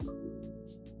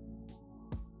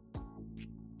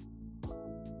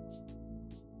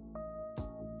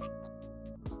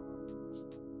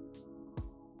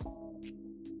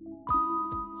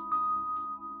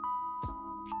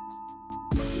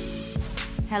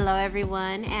Hello,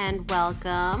 everyone, and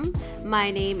welcome.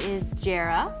 My name is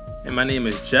Jera. And my name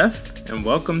is Jeff, and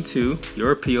welcome to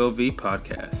Your POV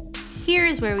Podcast. Here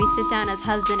is where we sit down as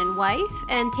husband and wife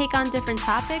and take on different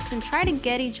topics and try to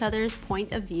get each other's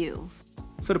point of view.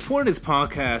 So the point of this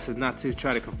podcast is not to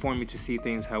try to conform you to see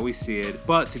things how we see it,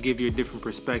 but to give you a different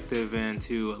perspective and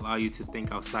to allow you to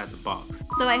think outside the box.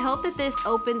 So I hope that this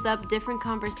opens up different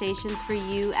conversations for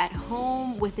you at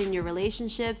home, within your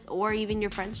relationships, or even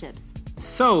your friendships.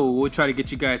 So we'll try to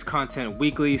get you guys content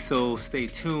weekly, so stay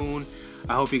tuned.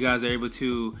 I hope you guys are able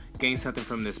to gain something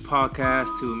from this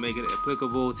podcast to make it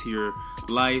applicable to your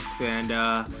life,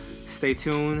 and stay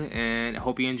tuned and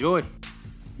hope you enjoy.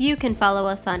 You can follow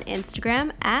us on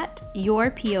Instagram at Your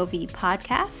POV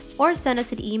Podcast or send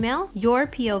us an email,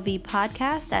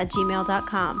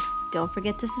 yourpovpodcast@gmail.com. Don't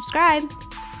forget to subscribe.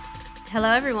 Hello,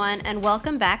 everyone, and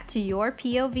welcome back to Your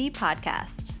POV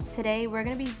Podcast. Today, we're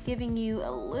going to be giving you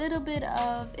a little bit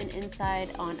of an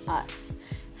insight on us,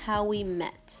 how we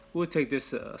met. We'll take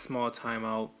this small time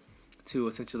out to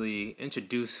essentially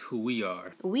introduce who we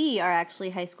are. We are actually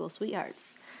high school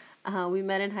sweethearts. We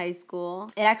met in high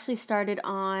school. It actually started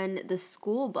on the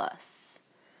school bus,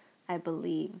 I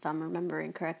believe, if I'm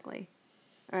remembering correctly.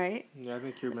 All right? Yeah, I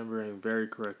think you're remembering very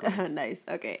correctly. Oh, nice.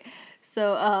 Okay.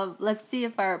 So let's see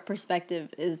if our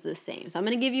perspective is the same. So I'm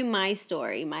going to give you my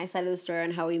story, my side of the story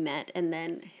on how we met, and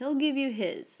then he'll give you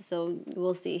his. So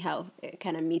we'll see how it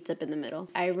kind of meets up in the middle.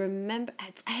 I remember,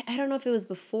 I don't know if it was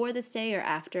before this day or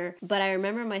after, but I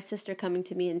remember my sister coming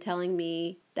to me and telling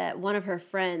me that one of her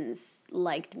friends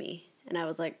liked me. And I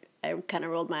was like, I kind of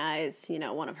rolled my eyes,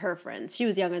 one of her friends. She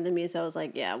was younger than me, so I was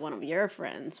like, yeah, one of your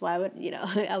friends. Why would,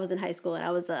 I was in high school and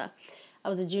I was a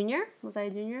junior. Was I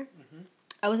a junior? Mm-hmm.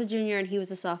 I was a junior and he was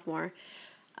a sophomore.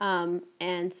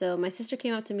 And so my sister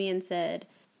came up to me and said,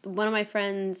 one of my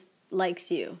friends likes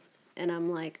you. And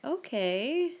I'm like,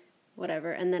 okay,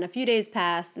 whatever. And then a few days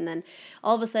passed, and then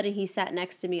all of a sudden he sat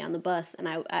next to me on the bus. And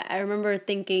I remember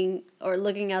thinking, or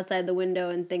looking outside the window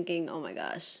and thinking, oh my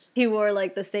gosh. He wore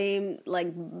like the same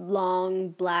like long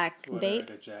black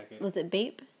Bape. Jacket. Was it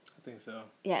Bape? I think so.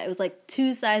 Yeah, it was like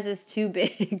 2 sizes too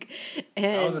big. And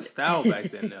that was a style back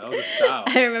then, though. That was a style.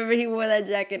 I remember he wore that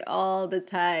jacket all the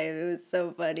time. It was so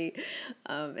funny.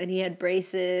 And he had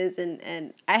braces,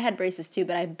 and I had braces too,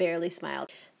 but I barely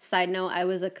smiled. Side note, I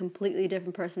was a completely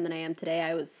different person than I am today.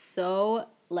 I was so,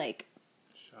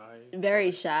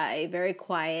 very shy, very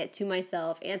quiet, to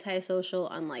myself, antisocial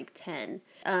on, 10.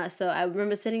 So I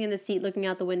remember sitting in the seat looking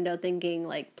out the window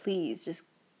thinking, please, just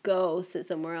go sit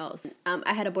somewhere else.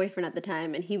 I had a boyfriend at the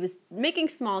time, and he was making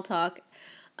small talk.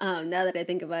 Now that I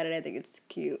think about it, I think it's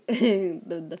cute.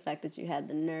 the fact that you had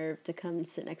the nerve to come and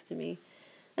sit next to me.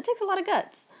 That takes a lot of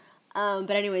guts.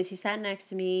 But anyways, he sat next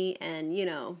to me, and,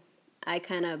 I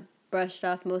kind of brushed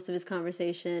off most of his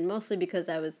conversation, mostly because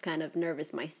I was kind of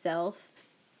nervous myself.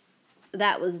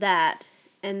 That was that.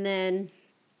 And then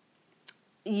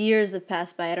years have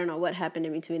passed by. I don't know what happened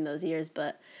in between those years,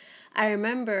 but I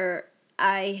remember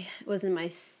I was in my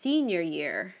senior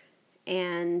year,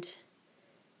 and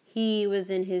he was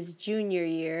in his junior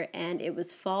year, and it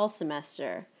was fall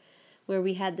semester where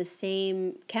we had the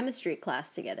same chemistry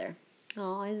class together.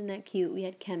 Oh, isn't that cute? We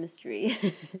had chemistry.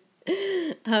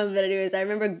 But anyways, I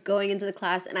remember going into the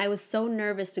class, and I was so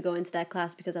nervous to go into that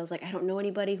class because I was like, I don't know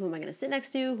anybody. Who am I going to sit next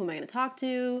to? Who am I going to talk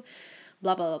to?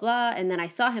 Blah, blah, blah, blah. And then I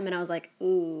saw him, and I was like,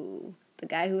 ooh, the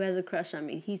guy who has a crush on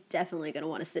me, he's definitely going to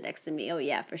want to sit next to me. Oh,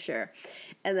 yeah, for sure.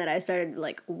 And then I started,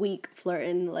 weak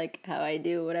flirting, how I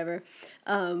do, whatever.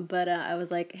 But I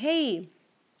was like, hey.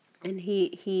 And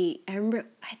I remember,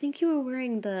 I think you were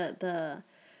wearing the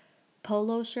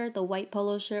polo shirt, the white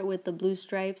polo shirt with the blue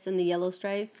stripes and the yellow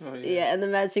stripes. Oh, yeah. Yeah, and the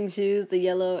matching shoes, the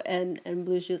yellow and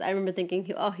blue shoes. I remember thinking,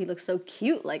 he looks so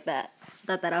cute like that.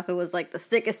 Thought that outfit was the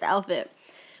sickest outfit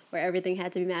where everything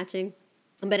had to be matching.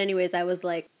 But anyways, I was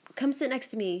like, come sit next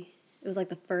to me. It was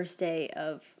the first day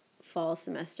of fall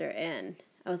semester, and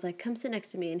I was like, come sit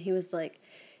next to me. And he was like,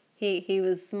 he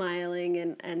was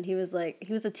smiling, and he was like,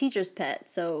 he was a teacher's pet,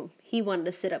 so he wanted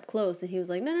to sit up close, and he was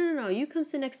like, no, you come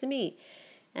sit next to me.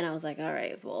 And I was like, all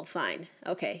right, well, fine.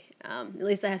 Okay. At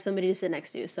least I have somebody to sit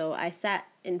next to. So I sat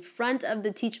in front of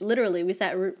the teacher. Literally, we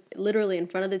sat literally in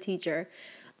front of the teacher.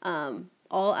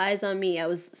 All eyes on me. I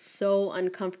was so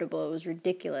uncomfortable. It was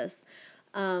ridiculous.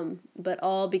 But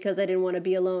all because I didn't want to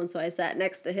be alone. So I sat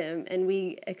next to him, and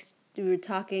we were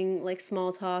talking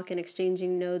small talk and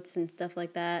exchanging notes and stuff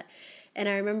like that. And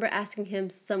I remember asking him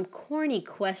some corny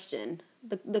question.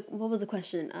 What was the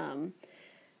question?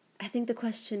 I think the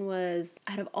question was,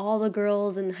 out of all the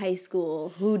girls in high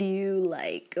school, who do you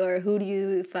like, or who do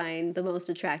you find the most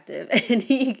attractive? And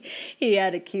he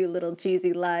had a cute little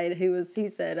cheesy line. He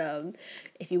said,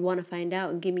 if you want to find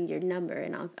out, give me your number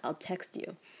and I'll text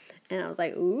you. And I was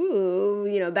like,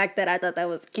 ooh, back then I thought that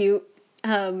was cute.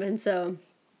 And so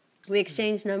we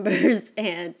exchanged numbers,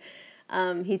 and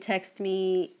he texted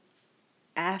me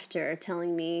after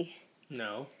telling me,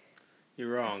 no,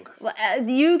 you're wrong. Well,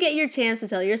 you get your chance to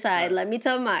tell your side. Let me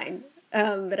tell mine.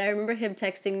 But I remember him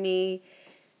texting me.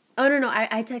 Oh, no,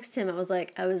 I texted him.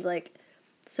 I was like,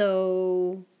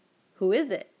 so who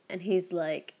is it? And he's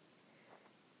like,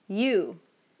 you.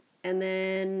 And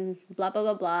then blah, blah,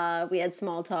 blah, blah. We had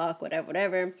small talk,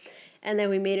 whatever. And then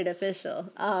we made it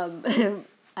official. I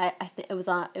think it was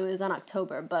on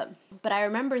October, but I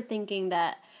remember thinking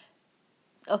that,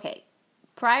 okay,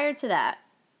 prior to that,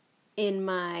 in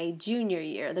my junior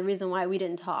year, the reason why we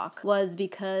didn't talk was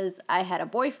because I had a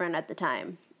boyfriend at the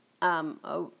time,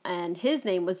 and his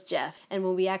name was Jeff. And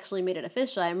when we actually made it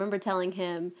official, I remember telling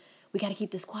him, we got to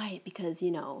keep this quiet because,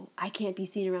 I can't be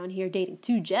seen around here dating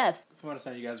two Jeffs. Come on,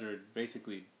 you guys were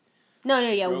basically... No,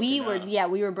 we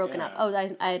were broken up. Oh,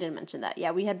 I didn't mention that.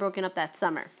 Yeah, we had broken up that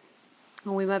summer.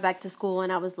 When we went back to school,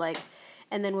 and I was like...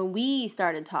 And then when we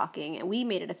started talking and we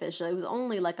made it official, it was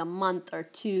only like a month or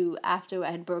two after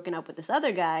I had broken up with this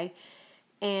other guy.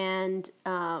 And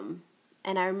I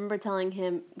remember telling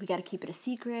him, we got to keep it a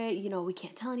secret. We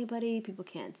can't tell anybody. People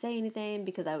can't say anything,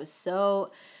 because I was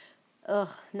so... now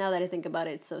that I think about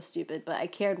it, it's so stupid. But I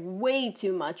cared way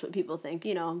too much what people think.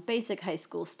 Basic high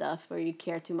school stuff where you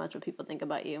care too much what people think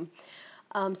about you.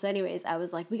 So anyways, I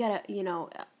was like, we got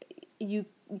to,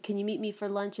 can you meet me for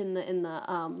lunch in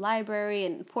the library?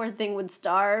 And poor thing would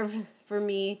starve for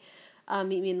me.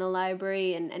 Meet me in the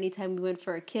library, and anytime we went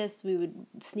for a kiss, we would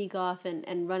sneak off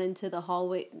and run into the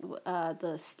hallway,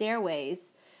 the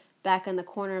stairways back in the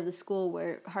corner of the school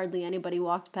where hardly anybody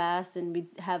walked past, and we'd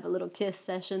have a little kiss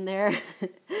session there.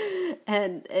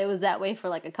 And it was that way for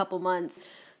like a couple months.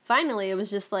 Finally, it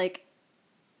was just like,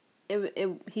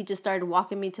 he just started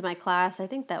walking me to my class. I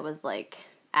think that was like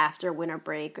after winter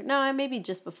break, or no, maybe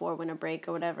just before winter break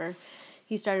or whatever.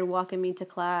 He started walking me to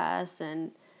class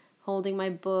and holding my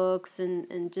books, and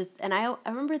I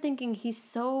remember thinking he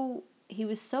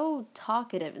was so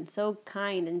talkative and so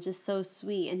kind and just so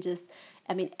sweet, and just,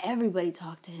 everybody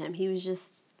talked to him. He was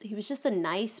just a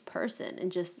nice person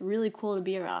and just really cool to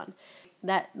be around.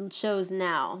 That shows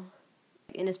now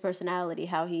in his personality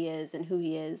how he is and who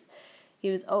he is.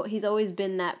 He's always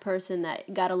been that person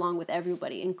that got along with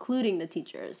everybody, including the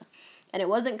teachers. And it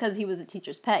wasn't because he was a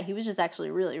teacher's pet. He was just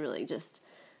actually really, really just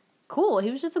cool.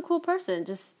 He was just a cool person,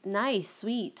 just nice,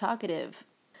 sweet, talkative.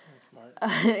 Smart.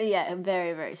 Yeah,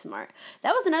 very, very smart.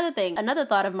 That was another thing. Another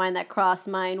thought of mine that crossed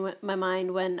my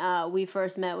mind when we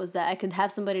first met was that I could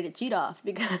have somebody to cheat off,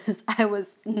 because I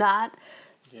was not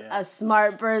a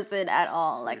smart person at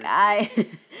all. Seriously.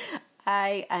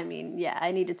 Like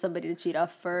I needed somebody to cheat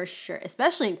off for sure,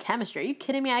 especially in chemistry. Are you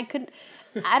kidding me? I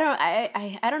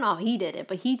don't know how he did it,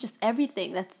 but he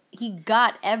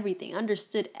got everything,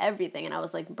 understood everything, and I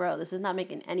was like, bro, this is not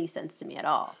making any sense to me at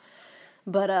all.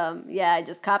 But I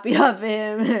just copied off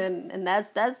him, and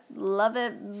that's love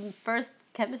at first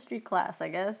chemistry class, I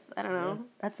guess. I don't know. Yeah.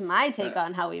 That's my take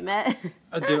on how we met.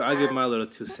 I'll give my little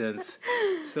 2 cents.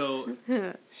 So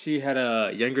she had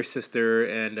a younger sister,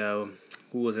 and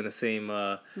who was in the same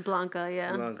Blanca,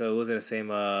 yeah. Blanca was in the same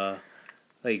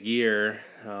year,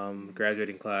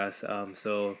 graduating class.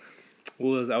 So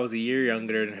I was a year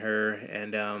younger than her,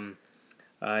 and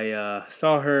I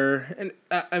saw her,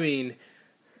 and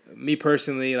me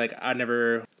personally, I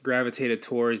never gravitated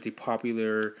towards the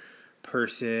popular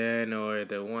person or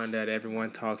the one that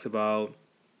everyone talks about.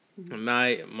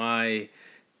 Mm-hmm. My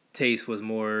taste was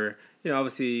more,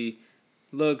 obviously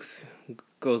looks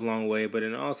goes a long way, but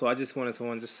then also I just wanted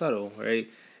someone just subtle, right?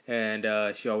 And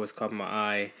she always caught my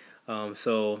eye.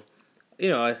 So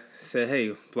I said,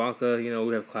 hey, Blanca,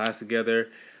 we have class together.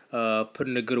 Put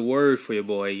in a good word for your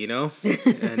boy,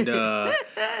 And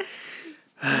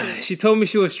she told me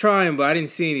she was trying, but I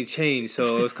didn't see any change,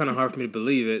 so it was kind of hard for me to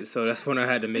believe it. So that's when I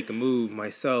had to make a move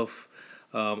myself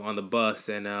on the bus,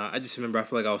 and I just remember I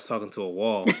feel like I was talking to a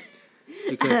wall.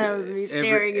 Because that was me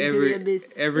staring into the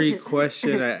abyss. Every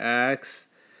question I asked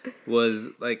was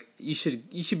like, you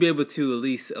should be able to at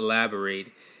least elaborate.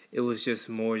 It was just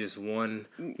one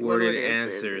worded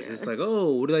answers. Yeah. It's like,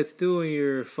 oh, what do you like to do in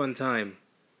your fun time?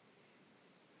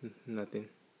 Nothing.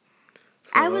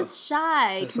 So, I was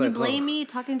shy. Can you blame me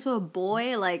talking to a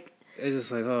boy? Like, it's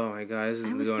just like, oh my god, this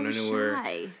isn't going anywhere.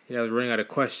 Shy. I was running out of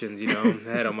questions. I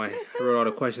wrote all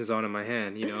the questions on in my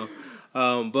hand.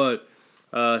 But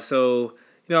so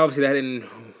obviously that didn't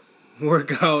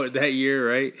work out that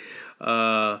year, right?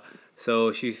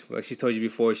 So she's like she's told you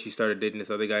before, she started dating this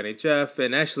other guy named Jeff,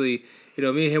 and actually,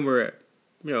 me and him were,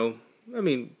 I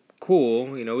mean, cool.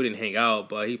 We didn't hang out,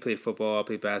 but he played football, I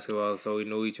played basketball, so we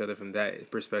knew each other from that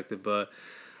perspective. But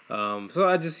so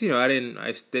I just, I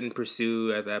didn't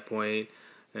pursue at that point,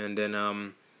 and then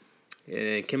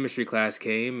and chemistry class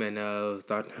came, and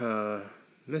thought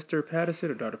Mr.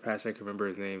 Patterson or Dr. Patterson, I can remember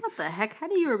his name. What the heck? How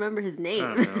do you remember his name?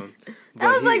 I don't know.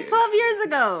 That was like 12 years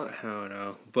ago. I don't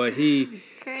know. But he,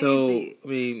 Crazy. So, I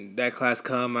mean, that class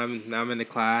come, I'm in the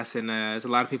class, and there's a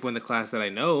lot of people in the class that I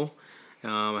know.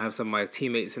 I have some of my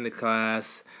teammates in the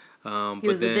class. He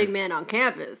was the big man on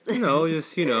campus. I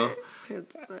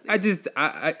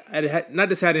had, not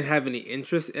to say I didn't have any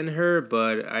interest in her,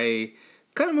 but I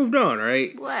kind of moved on,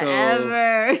 right?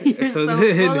 Whatever. You're so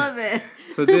full of it.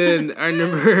 So then I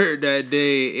remember that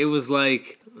day, it was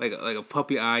like a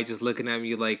puppy eye just looking at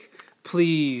me like,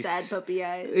 please. Sad puppy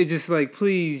eyes. It's just like,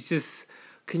 please, just,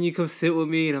 can you come sit with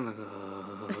me? And I'm like,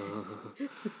 oh.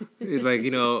 It's like,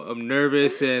 I'm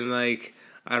nervous and like,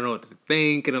 I don't know what to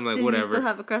think. And I'm like, whatever. Did you still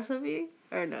have a crush on me?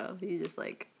 Or no? You just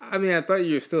like... I mean, I thought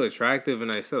you were still attractive and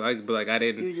I still like, but like I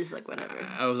didn't... You were just like, whatever.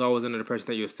 I was always under the impression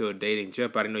that you were still dating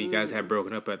Jeff. I didn't know you guys had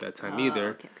broken up at that time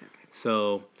either. Okay.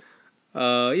 So...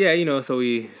 so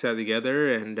we sat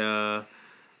together and,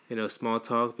 small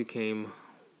talk became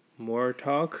more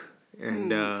talk.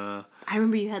 And, I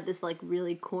remember you had this, like,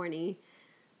 really corny,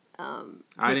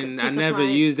 I never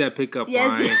used that pickup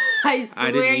line.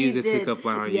 I didn't use the pickup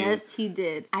line on you. Yes, he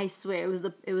did. I swear,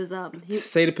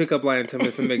 say the pickup line and tell me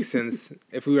if it makes sense,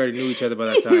 if we already knew each other by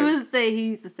that time. He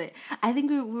used to say, I think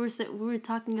we were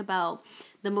talking about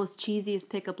the most cheesiest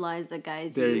pickup lines that guys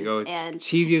use. There you go. And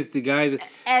cheesiest the guys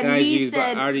use, but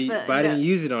I didn't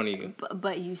use it on you.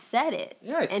 But you said it.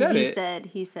 Yeah, I said it. And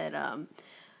he said,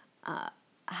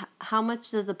 how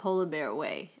much does a polar bear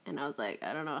weigh? And I was like,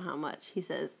 I don't know how much. He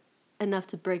says, enough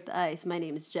to break the ice. My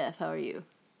name is Jeff. How are you?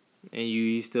 And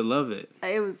you still love it.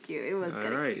 It was cute. It was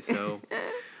good. All right, so,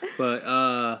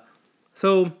 but,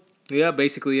 so, yeah,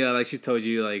 basically, like she told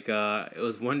you, like, it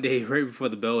was one day right before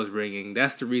the bell was ringing.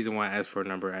 That's the reason why I asked for a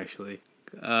number, actually.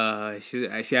 She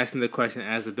asked me the question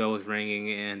as the bell was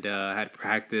ringing, and I had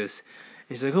practice.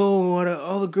 And she's like, "Oh, what are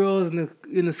all the girls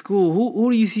in the school? Who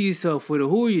do you see yourself with, or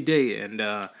who are you dating?" And is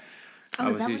that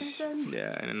what I said?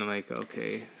 Yeah, and then I'm like,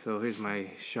 okay, so here's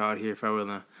my shot here. If I were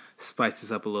to spice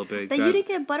this up a little bit, that you didn't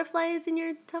get butterflies in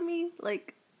your tummy,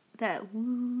 like that.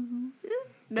 Woo,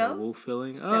 no, woo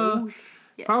feeling.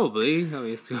 Yeah. Probably. I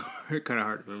mean, it's kind of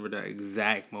hard to remember that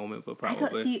exact moment, but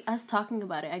probably. See, us talking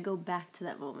about it, I go back to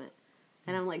that moment,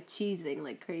 and I'm like cheesing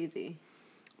like crazy.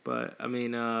 But, I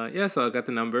mean, so I got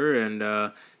the number, and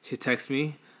she texted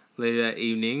me later that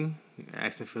evening,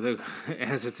 asking for the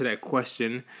answer to that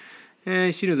question,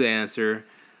 and she knew the answer,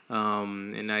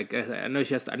 and I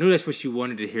knew that's what she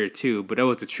wanted to hear, too, but that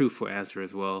was the truthful answer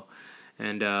as well,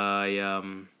 and,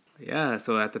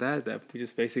 so after that we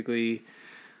just basically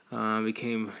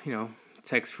became,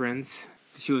 text friends.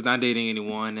 She was not dating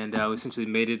anyone, and we essentially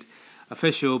made it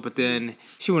official, but then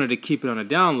she wanted to keep it on a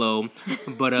down low,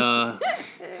 but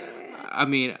I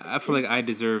mean, I feel like I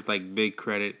deserved like big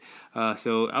credit,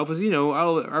 so I was,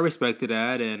 I respected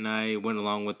that, and I went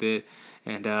along with it,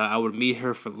 and I would meet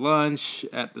her for lunch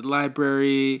at the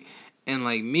library, and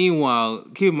like meanwhile,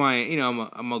 keep in mind,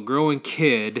 I'm a growing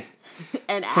kid.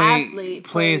 An athlete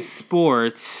playing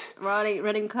sports,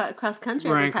 running cross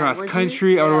country. Running cross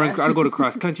country. I would go to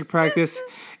cross country practice,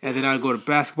 and then I'd go to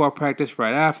basketball practice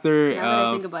right after. Now that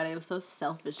I think about it, it was so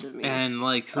selfish of me. And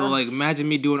imagine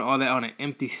me doing all that on an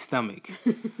empty stomach.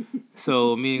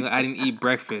 So meaning I didn't eat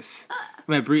breakfast.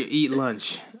 Eat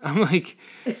lunch. I'm like,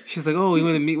 she's like, oh, you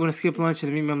want to skip lunch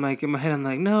and meet me? I'm like, in my head, I'm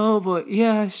like, no, but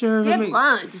yeah, sure. Skip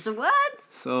lunch? What?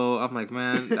 So I'm like,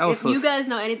 man, that was if you guys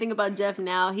know anything about Jeff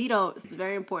now, it's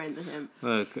very important to him.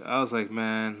 Look, I was like,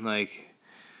 man, like,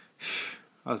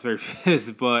 I was very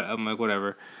pissed, but I'm like,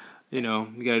 whatever. You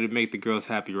gotta make the girls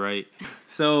happy, right?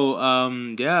 So,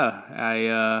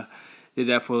 I did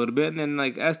that for a little bit, and then,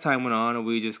 like, as time went on,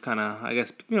 we just kind of, I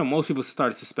guess, most people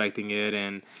started suspecting it,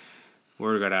 and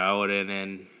word got out, and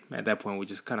then at that point, we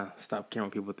just kind of stopped caring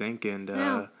what people think,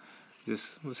 and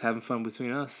just was having fun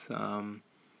between us.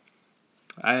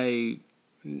 I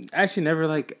actually never,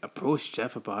 like, approached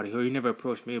Jeff about it, or he never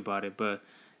approached me about it, but,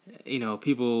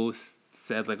 people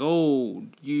said, like, oh,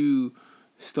 you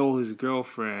stole his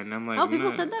girlfriend. I'm like, oh,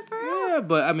 people said that for real? Yeah,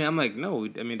 but, I mean, I'm like, no,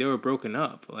 I mean, they were broken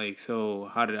up, like, so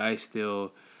how did I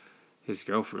steal his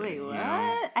girlfriend? Wait, what?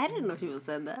 I didn't know people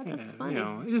said that. That's funny.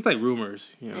 It's just like rumors,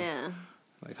 Yeah.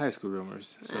 like high school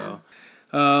rumors. So,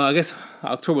 I guess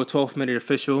October 12th made it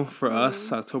official for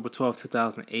us. October 12th,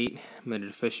 2008 made it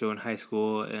official in high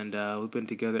school, and we've been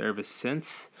together ever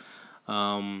since.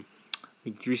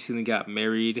 We recently got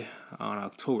married on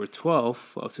October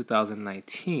 12th of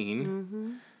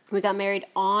 2019. We got married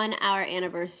on our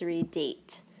anniversary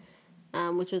date,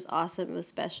 which was awesome. It was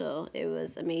special. It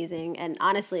was amazing. And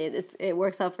honestly, it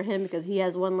works out for him because he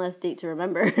has one less date to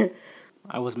remember.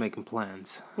 I was making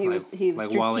plans. He was like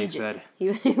Wale said.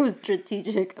 He was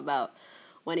strategic about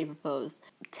when he proposed.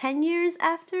 10 years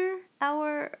after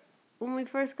when we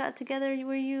first got together,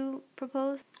 where you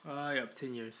proposed? Yep,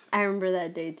 10 years. I remember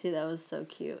that day too. That was so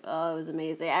cute. Oh, it was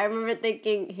amazing. I remember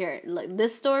thinking, here, like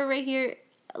this story right here,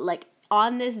 like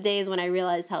on this day is when I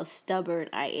realized how stubborn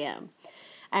I am.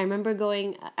 I remember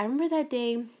that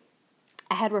day,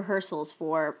 I had rehearsals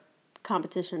for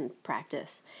competition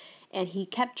practice. And he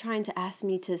kept trying to ask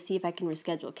me to see if I can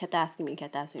reschedule. Kept asking me.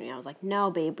 I was like,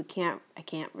 no, babe, I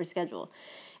can't reschedule.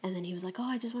 And then he was like, oh,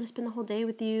 I just want to spend the whole day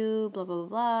with you, blah, blah, blah,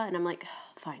 blah. And I'm like,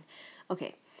 fine.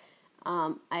 Okay.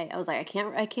 I was like,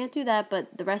 I can't do that,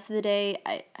 but the rest of the day,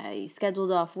 I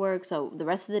scheduled off work, so the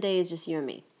rest of the day is just you and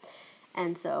me.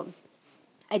 And so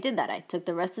I did that. I took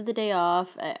the rest of the day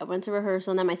off. I went to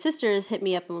rehearsal, and then my sisters hit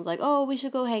me up and was like, oh, we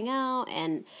should go hang out.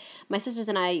 And my sisters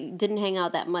and I didn't hang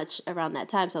out that much around that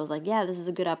time, so I was like, yeah, this is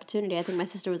a good opportunity. I think my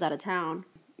sister was out of town.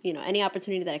 You know, any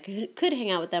opportunity that I could hang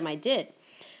out with them, I did.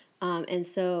 And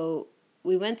so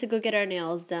we went to go get our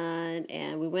nails done,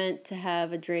 and we went to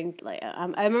have a drink. Like I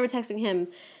remember texting him,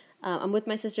 I'm with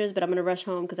my sisters, but I'm going to rush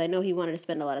home because I know he wanted to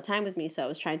spend a lot of time with me, so I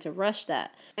was trying to rush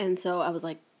that. And so I was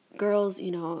like, girls,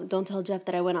 you know, don't tell Jeff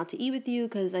that I went out to eat with you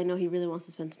because I know he really wants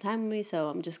to spend some time with me, so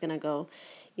I'm just going to go,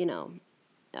 you know,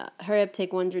 hurry up,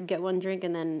 take one drink, get one drink,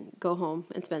 and then go home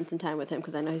and spend some time with him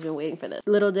because I know he's been waiting for this.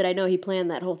 Little did I know he planned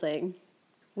that whole thing.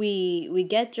 We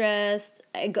get dressed.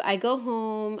 I go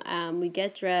home. We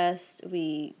get dressed.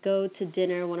 We go to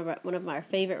dinner. One of our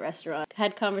favorite restaurants.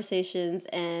 Had conversations,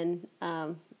 and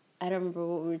I don't remember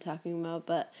what we were talking about,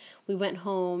 but we went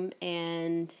home,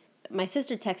 and my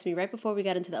sister texted me right before we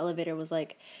got into the elevator. Was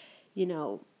like, you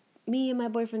know, me and my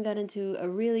boyfriend got into a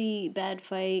really bad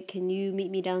fight. Can you meet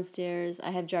me downstairs?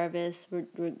 I have Jarvis.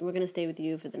 We're gonna stay with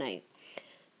you for the night.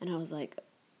 And I was like,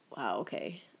 wow,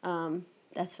 okay.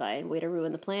 That's fine. Way to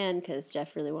ruin the plan because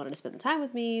Jeff really wanted to spend the time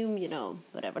with me, you know,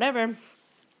 whatever.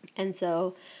 And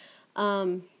so we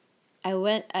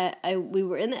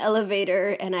were in the elevator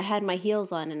and I had my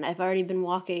heels on and I've already been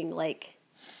walking like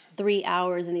 3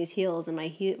 hours in these heels and my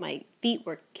feet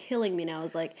were killing me. And I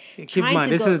was like, keep in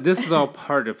mind, this is all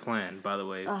part of the plan, by the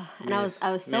way. And I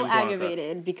was so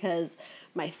aggravated because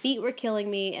my feet were killing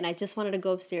me, and I just wanted to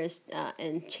go upstairs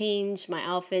and change my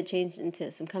outfit, change into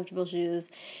some comfortable shoes,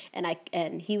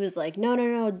 and he was like,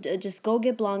 no, just go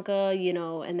get Blanca, you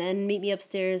know, and then meet me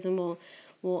upstairs, and we'll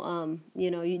you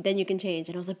know, then you can change.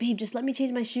 And I was like, babe, just let me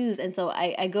change my shoes. And so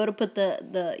I go to put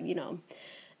the you know,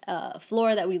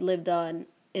 floor that we lived on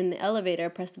in the elevator,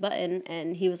 press the button,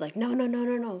 and he was like,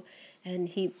 no. And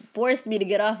he forced me to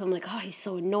get off. I'm like, oh, he's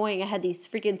so annoying. I had these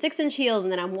freaking 6-inch heels,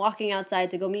 and then I'm walking outside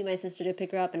to go meet my sister to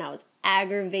pick her up, and I was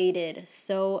aggravated,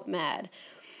 so mad.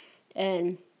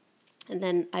 And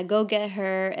then I go get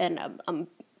her, and I'm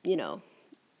you know,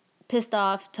 pissed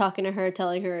off, talking to her,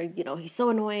 telling her, you know, he's so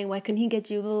annoying. Why couldn't he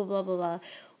get you? Blah, blah, blah, blah.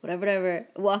 Whatever.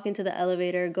 Walk into the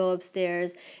elevator, go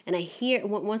upstairs, and I hear,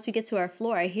 once we get to our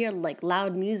floor, I hear, like,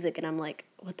 loud music, and I'm like,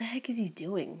 what the heck is he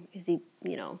doing? Is he,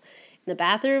 you know, in the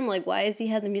bathroom? Like, why is he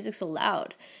having the music so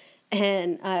loud?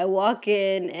 And I walk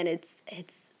in, and it's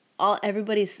all,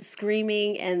 everybody's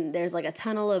screaming, and there's, like, a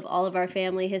tunnel of all of our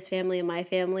family, his family and my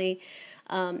family,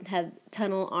 have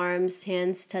tunnel arms,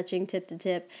 hands touching tip to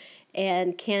tip,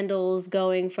 and candles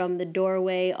going from the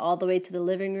doorway all the way to the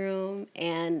living room,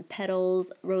 and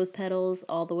petals, rose petals,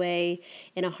 all the way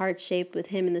in a heart shape with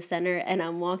him in the center. And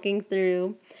I'm walking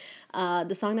through.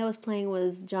 The song that was playing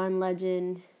was John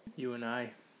Legend. You and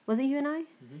I. Was it You and I?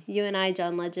 Mm-hmm. You and I,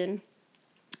 John Legend,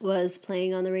 was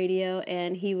playing on the radio,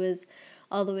 and he was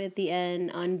all the way at the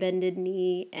end on bended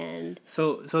knee. And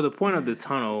so the point of the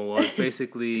tunnel was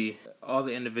basically all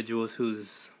the individuals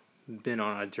who's been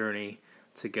on a journey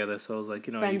together. So it was like,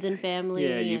 you know, friends and family.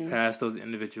 Yeah, you pass those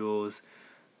individuals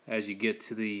as you get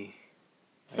to the...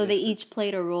 So they each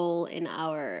played a role in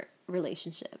our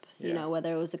relationship, you know,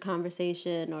 whether it was a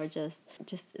conversation or just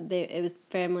it was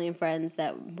family and friends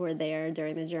that were there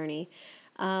during the journey.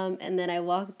 And then I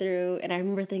walked through, and I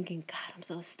remember thinking, God, I'm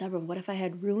so stubborn. What if I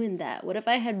had ruined that? What if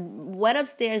I had went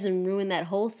upstairs and ruined that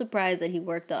whole surprise that he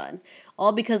worked on,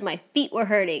 all because my feet were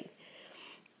hurting?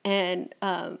 And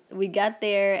we got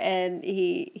there, and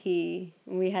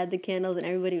we had the candles, and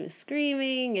everybody was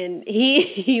screaming, and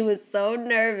he was so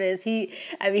nervous. He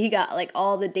got like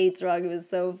all the dates wrong. It was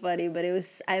so funny, but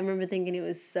I remember thinking it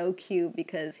was so cute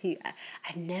because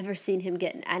I've never seen him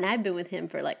get, and I've been with him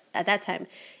for like, at that time,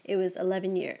 it was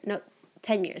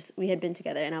 10 years we had been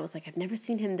together, and I was like, I've never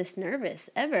seen him this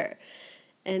nervous ever,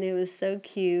 and it was so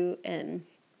cute, and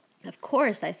of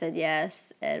course I said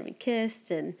yes, and we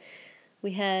kissed, and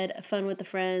we had fun with the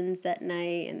friends that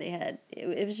night, and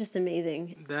it was just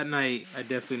amazing. That night, I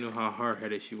definitely knew how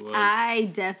hard-headed she was.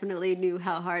 I definitely knew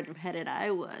how hard-headed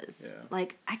I was. Yeah.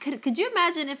 Like, could you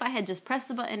imagine if I had just pressed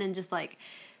the button and just, like,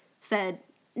 said,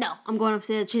 no, I'm going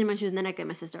upstairs, changing my shoes, and then I get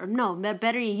my sister. Or, no,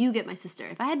 better you get my sister.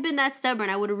 If I had been that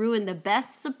stubborn, I would have ruined the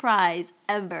best surprise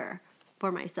ever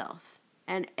for myself.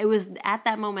 And it was at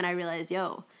that moment I realized,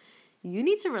 yo, you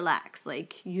need to relax.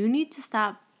 Like, you need to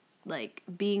stop, like,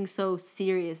 being so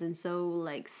serious and so,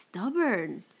 like,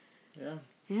 stubborn. Yeah.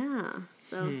 Yeah.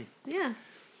 So, yeah.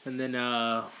 And then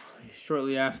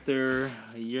shortly after,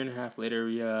 a year and a half later,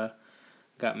 we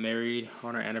got married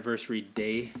on our anniversary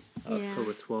day,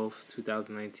 October 12th,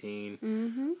 2019.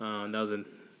 Mm-hmm. That was a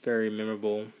very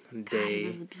memorable day. God, it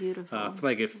was beautiful. I feel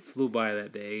like it flew by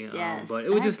that day. Yes. But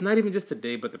it was just not even just the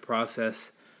day, but the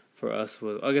process for us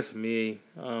was, I guess for me,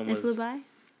 it flew by?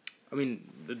 I mean,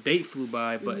 the date flew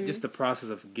by, but just the process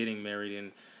of getting married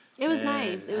and it was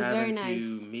nice. It was very nice.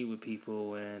 To meet with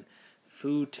people, and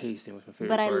food tasting was my favorite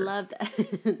but part. I loved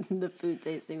the food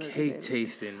tasting. Was cake good.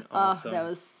 tasting. Awesome. Oh, that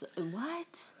was what?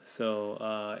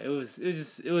 So it was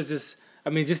just. I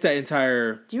mean, just that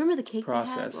entire. Do you remember the cake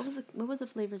process? We had? What was the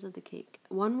flavors of the cake?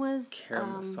 One was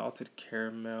salted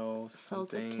caramel.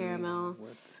 Salted caramel.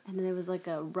 And then there was like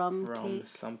a rum cake.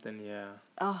 Something, yeah.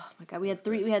 Oh my God, we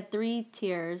had three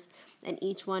tiers, and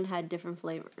each one had different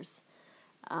flavors,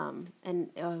 and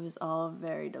it was all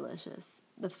very delicious.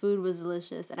 The food was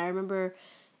delicious, and I remember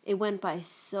it went by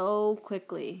so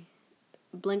quickly.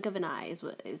 Blink of an eye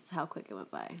is how quick it went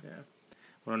by. Yeah,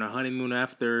 went on a honeymoon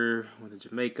after, went to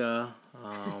Jamaica.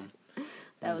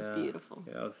 That was beautiful.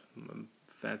 Yeah, that was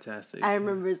fantastic. I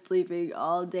remember sleeping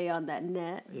all day on that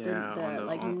net. Yeah,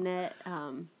 net.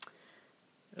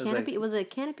 Canopy. Was it a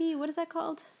canopy? What is that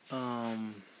called? Oh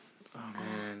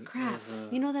man, crap!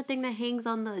 You know that thing that hangs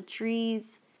on the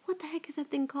trees? What the heck is that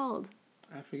thing called?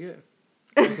 I forget.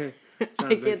 Okay.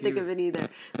 I can't think of it either.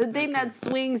 The thing that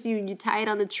swings you tie it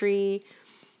on the tree.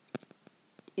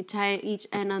 You tie each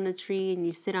end on the tree and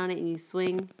you sit on it and you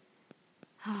swing.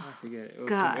 I forget it.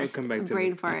 Gosh, it'll come back to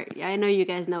brain me. fart. Yeah, I know you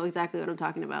guys know exactly what I'm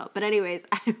talking about. But anyways,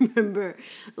 I remember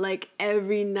like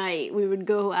every night we would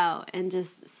go out and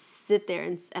just sit there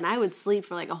and I would sleep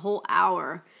for like a whole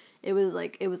hour. It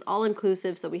was all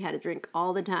inclusive, so we had to drink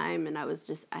all the time, and I was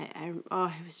just it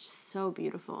was just so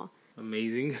beautiful.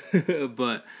 Amazing,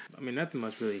 but I mean nothing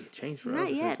much really changed for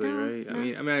us essentially, right? No.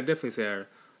 I mean I definitely say our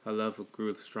love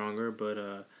grew stronger,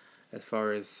 but as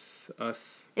far as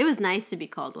us, it was nice to be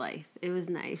called wife. It was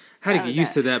nice. I had to get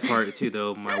used to that part too,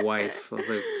 though. My wife, like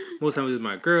most times it was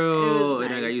my girl,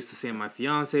 and I got used to saying my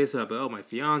fiance, so I'd be my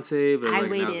fiance, but I like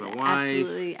waited, now it's my wife.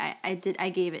 Absolutely. I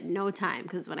gave it no time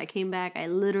because when I came back, I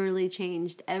literally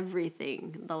changed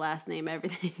everything, the last name,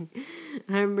 everything.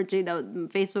 I remember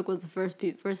Facebook was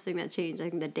the first thing that changed. I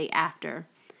think the day after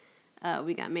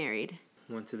we got married.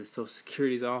 Went to the Social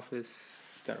Security's office,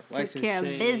 got a license took care of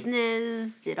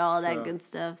business, did all that good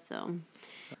stuff. So,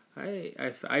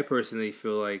 I personally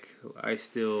feel like I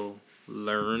still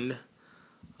learned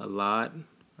a lot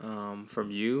from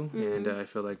you, and I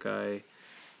feel like there's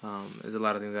a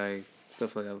lot of things I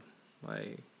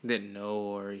didn't know,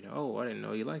 or I didn't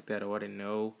know you like that, or I didn't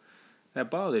know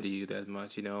that bothered you that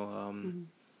much,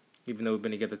 even though we've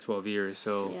been together 12 years.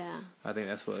 So yeah. I think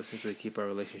that's what essentially keep our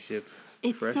relationship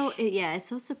fresh. It's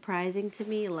so surprising to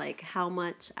me, like, how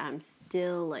much I'm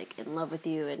still, like, in love with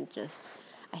you, and just,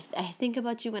 I think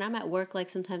about you when I'm at work. Like,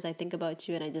 sometimes I think about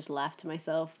you and I just laugh to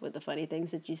myself with the funny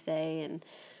things that you say, and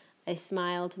I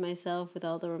smile to myself with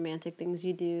all the romantic things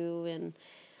you do, and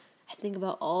I think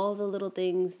about all the little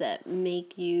things that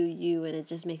make you you, and it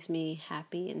just makes me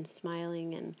happy and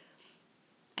smiling, and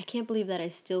I can't believe that I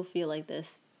still feel like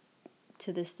this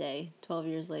to this day, 12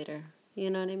 years later. You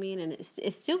know what I mean? And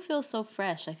it still feels so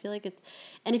fresh. I feel like it's...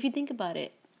 And if you think about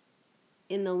it,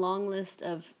 in the long list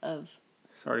of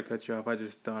Sorry to cut you off. I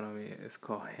just thought of it. It's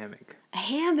called hammock. A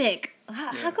hammock?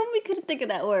 How come we couldn't think of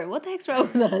that word? What the heck's wrong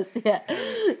with us? Yeah,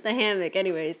 the hammock.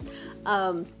 Anyways,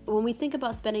 when we think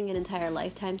about spending an entire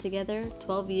lifetime together,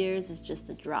 12 years is just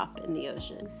a drop in the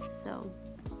ocean. So,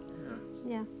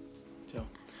 yeah. So,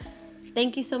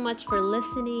 Thank you so much for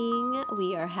listening.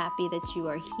 We are happy that you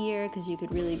are here because you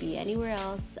could really be anywhere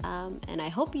else. And I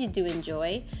hope you do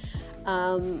enjoy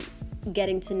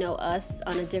getting to know us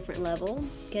on a different level,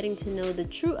 getting to know the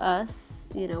true us,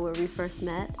 where we first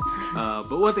met.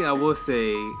 But one thing I will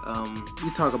say,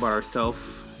 we talk about ourselves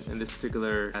in this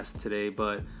particular cast today,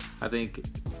 but I think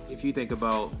if you think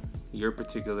about your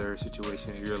particular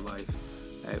situation in your life,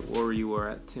 at where you were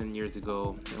at 10 years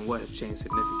ago and what has changed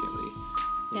significantly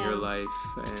in your life,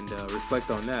 and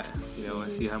reflect on that,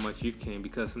 and see how much you've came,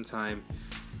 because sometimes,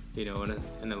 in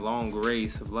a long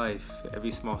race of life,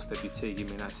 every small step you take, you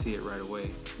may not see it right away.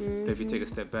 But if you take a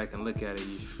step back and look at it,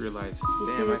 you realize,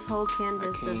 damn, this whole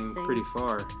canvas I came of things. pretty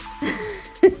far.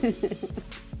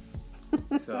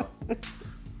 So,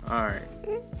 all right.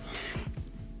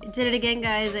 Did it again,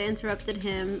 guys. I interrupted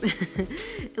him.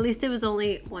 At least it was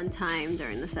only one time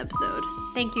during this episode.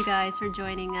 Thank you guys for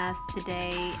joining us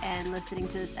today and listening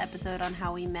to this episode on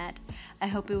how we met. I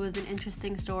hope it was an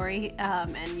interesting story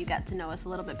and you got to know us a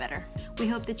little bit better. We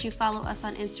hope that you follow us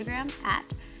on Instagram at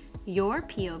Your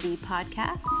POV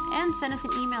Podcast, and send us an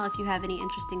email if you have any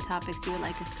interesting topics you would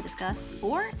like us to discuss,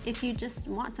 or if you just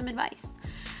want some advice.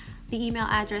 The email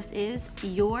address is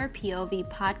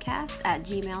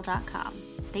yourpovpodcast@gmail.com.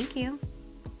 Thank you.